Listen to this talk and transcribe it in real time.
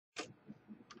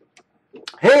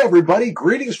Hey everybody,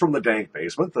 greetings from the dank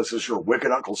basement. This is your wicked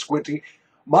Uncle Squinty.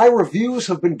 My reviews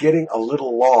have been getting a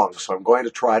little long, so I'm going to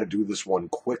try to do this one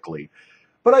quickly.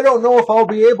 But I don't know if I'll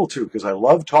be able to, because I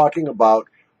love talking about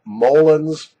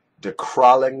Molens, de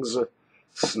Kraling's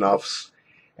snuffs.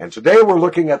 And today we're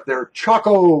looking at their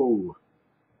Choco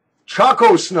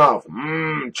Snuff.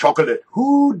 Chocolate.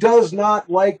 Who does not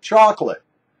like chocolate?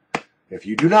 If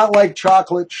you do not like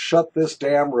chocolate, shut this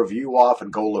damn review off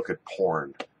and go look at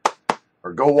porn.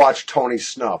 Or go watch Tony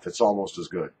Snuff. It's almost as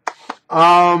good.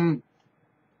 Well,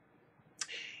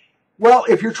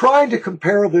 if you're trying to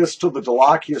compare this to the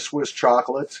Delakia Swiss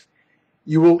chocolate,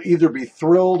 you will either be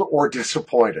thrilled or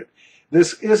disappointed.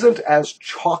 This isn't as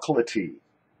chocolatey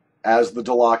as the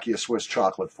Delakia Swiss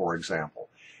chocolate, for example.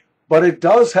 But it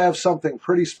does have something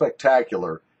pretty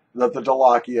spectacular that the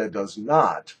Delakia does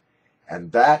not.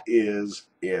 And that is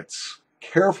its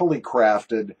carefully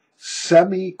crafted,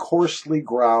 semi-coarsely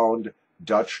ground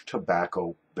Dutch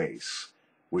tobacco base,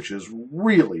 which is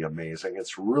really amazing.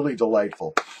 It's really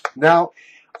delightful. Now,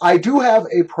 I do have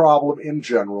a problem in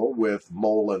general with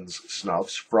Molens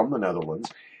snuffs from the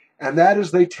Netherlands, and that is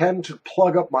they tend to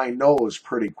plug up my nose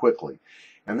pretty quickly.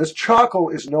 And this Choco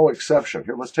is no exception.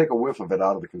 Here, let's take a whiff of it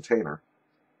out of the container.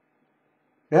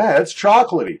 Yeah, it's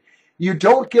chocolatey. You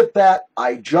don't get that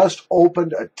I just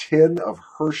opened a tin of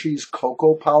Hershey's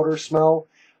cocoa powder smell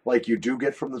like you do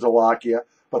get from the Delakia.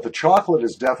 But the chocolate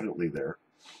is definitely there.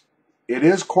 It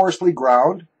is coarsely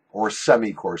ground, or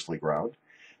semi-coarsely ground.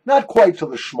 Not quite to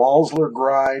the Schmalzler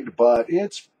grind, but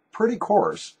it's pretty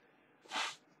coarse.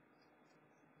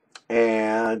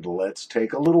 And let's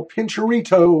take a little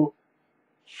pincherito.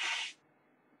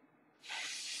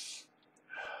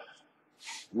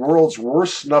 World's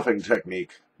worst snuffing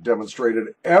technique,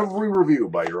 demonstrated every review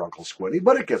by your Uncle Squinty,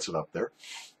 but it gets it up there.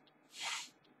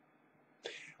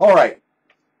 All right.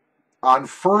 On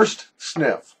first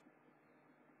sniff,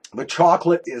 the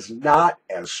chocolate is not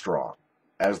as strong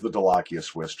as the Delakia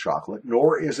Swiss chocolate,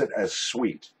 nor is it as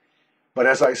sweet. But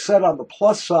as I said, on the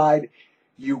plus side,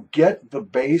 you get the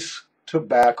base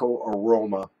tobacco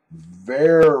aroma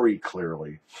very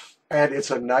clearly, and it's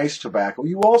a nice tobacco.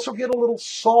 You also get a little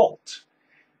salt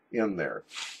in there.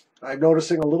 I'm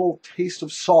noticing a little taste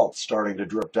of salt starting to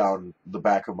drip down the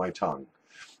back of my tongue.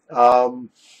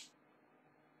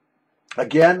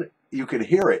 Again, you can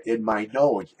hear it in my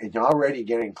nose, and you're already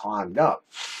getting clogged up.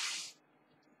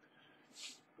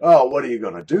 Oh, what are you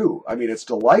going to do? I mean, it's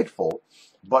delightful,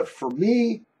 but for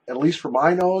me, at least for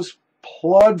my nose,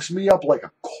 plugs me up like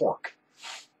a cork.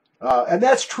 And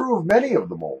that's true of many of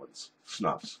the Molens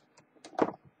snuffs.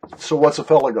 So what's a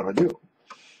fella going to do?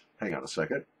 Hang on a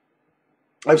second.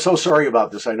 I'm so sorry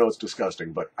about this. I know it's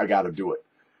disgusting, but I got to do it.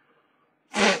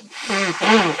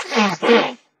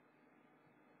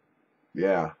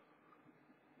 Yeah.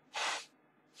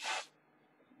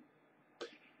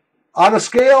 On a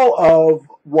scale of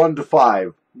 1 to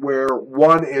 5, where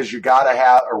 1 is you gotta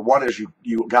have, or 1 is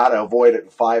you gotta avoid it,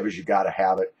 and 5 is you gotta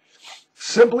have it,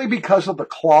 simply because of the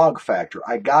clog factor,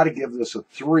 I gotta give this a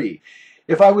 3.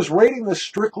 If I was rating this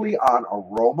strictly on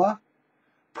aroma,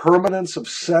 permanence of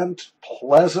scent,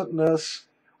 pleasantness,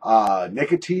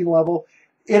 nicotine level,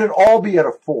 it'd all be at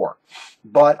a 4.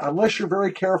 But unless you're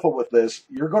very careful with this,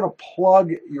 you're going to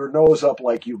plug your nose up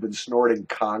like you've been snorting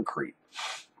concrete,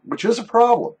 which is a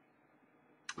problem.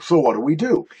 So what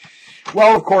do?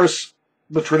 Well, of course,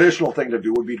 the traditional thing to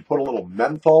do would be to put a little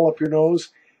menthol up your nose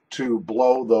to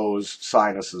blow those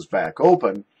sinuses back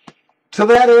open. To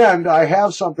that end, I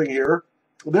have something here.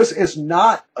 This is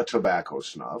not a tobacco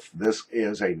snuff. This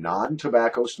is a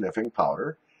non-tobacco sniffing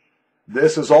powder.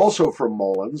 This is also from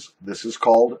Molens. This is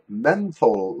called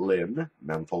Mentholin.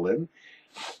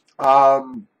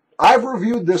 I've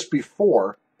reviewed this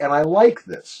before, and I like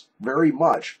this very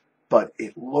much, but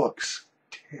it looks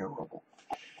terrible.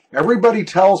 Everybody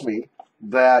tells me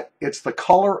that it's the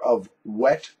color of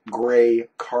wet gray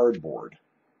cardboard.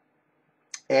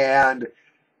 And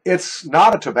it's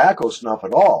not a tobacco snuff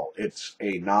at all. It's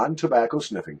a non-tobacco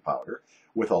sniffing powder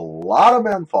with a lot of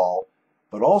menthol,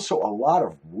 but also a lot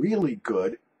of really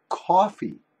good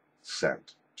coffee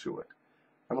scent to it.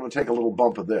 I'm going to take a little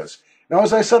bump of this. Now,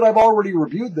 as I said, I've already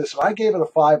reviewed this, and I gave it a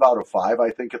 5 out of 5, I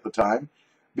think, at the time,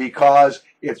 because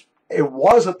it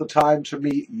was, at the time, to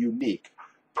me, unique.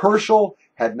 Pershel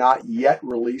had not yet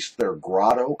released their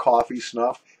Grotto coffee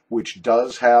snuff, which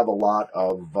does have a lot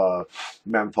of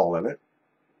menthol in it.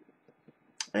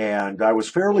 And I was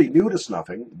fairly new to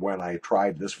snuffing when I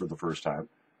tried this for the first time.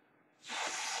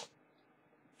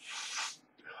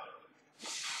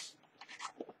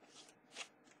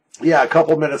 Yeah, a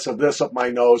couple minutes of this up my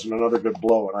nose and another good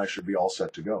blow, and I should be all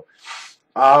set to go.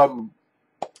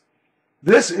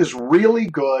 This is really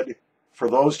good for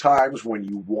those times when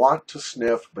you want to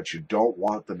sniff, but you don't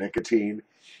want the nicotine.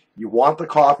 You want the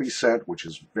coffee scent, which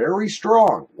is very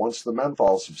strong once the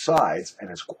menthol subsides, and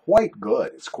it's quite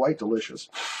good. It's quite delicious.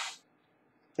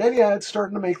 And yeah, it's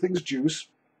starting to make things juice.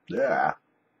 Yeah.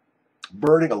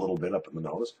 Burning a little bit up in the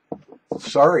nose.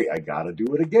 Sorry, I gotta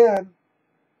do it again.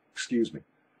 Excuse me.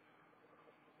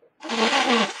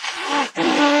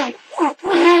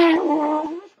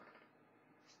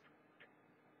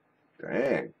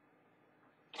 Dang.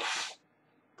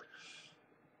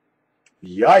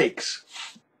 Yikes.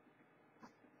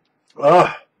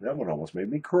 Ugh, that one almost made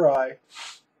me cry.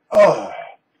 Ugh.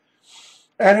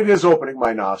 And it is opening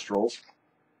my nostrils.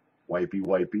 Wipey,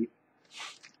 wipey.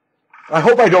 I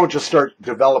hope I don't just start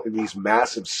developing these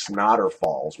massive snotter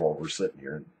falls while we're sitting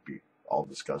here and be all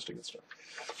disgusting and stuff.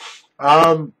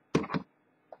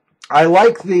 I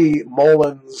like the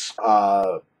Molens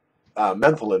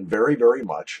Mentholin very, very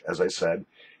much, as I said.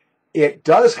 It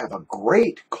does have a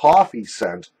great coffee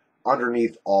scent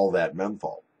underneath all that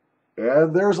menthol.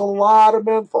 And there's a lot of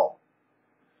menthol.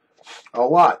 A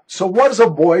lot. So what is a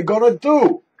boy going to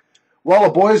do? Well,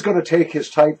 a boy's going to take his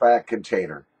tight-back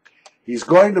container. He's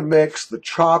going to mix the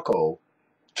Choco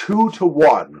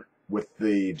 2-to-1 with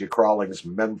the DeCrawling's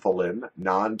Mentholin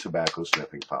non-tobacco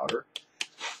sniffing powder.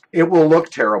 It will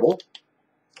look terrible.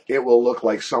 It will look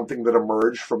like something that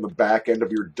emerged from the back end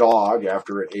of your dog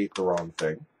after it ate the wrong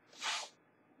thing.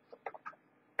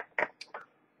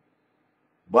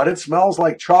 But it smells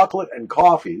like chocolate and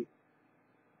coffee.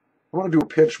 I want to do a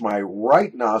pinch. My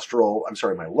left nostril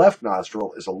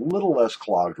is a little less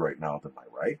clogged right now than my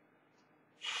right.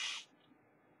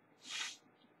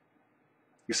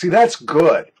 You see, that's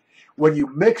good. When you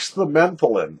mix the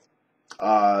Mentholin,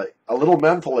 a little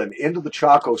Mentholin into the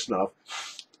Choco Snuff,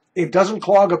 it doesn't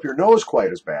clog up your nose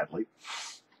quite as badly.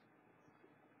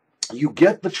 You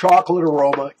get the chocolate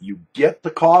aroma, you get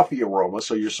the coffee aroma,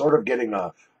 so you're sort of getting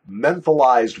a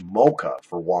mentholized mocha,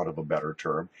 for want of a better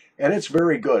term, and it's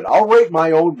very good. I'll rate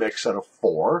my own mix at a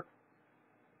 4.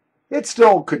 It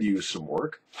still could use some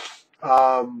work, but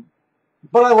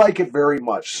I like it very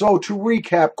much. So to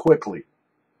recap quickly,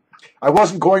 I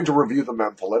wasn't going to review the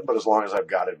Mentholin, but as long as I've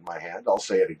got it in my hand, I'll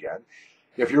say it again.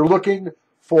 If you're looking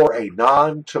for a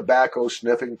non-tobacco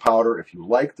sniffing powder, if you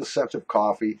like the scent of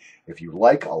coffee, if you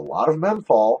like a lot of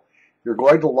menthol, you're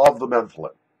going to love the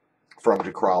Mentholin from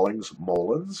DeCrawling's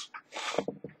Molens.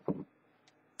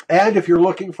 And if you're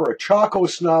looking for a Choco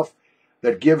Snuff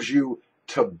that gives you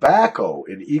tobacco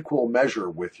in equal measure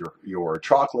with your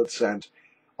chocolate scent,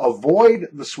 avoid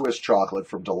the Swiss chocolate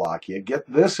from Delakia.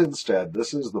 Get this instead.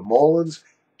 This is the Molens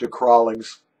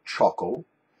DeCrawling's Choco.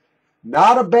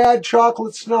 Not a bad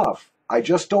chocolate snuff. I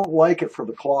just don't like it for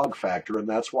the clog factor, and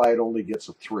that's why it only gets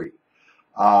a 3.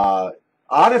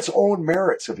 On its own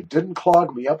merits, if it didn't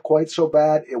clog me up quite so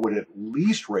bad, it would at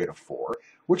least rate a 4,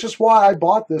 which is why I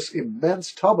bought this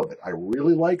immense tub of it. I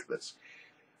really like this.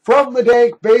 From the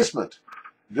dank basement,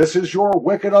 this is your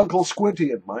wicked Uncle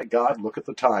Squinty, and my God, look at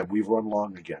the time. We've run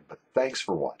long again, but thanks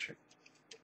for watching.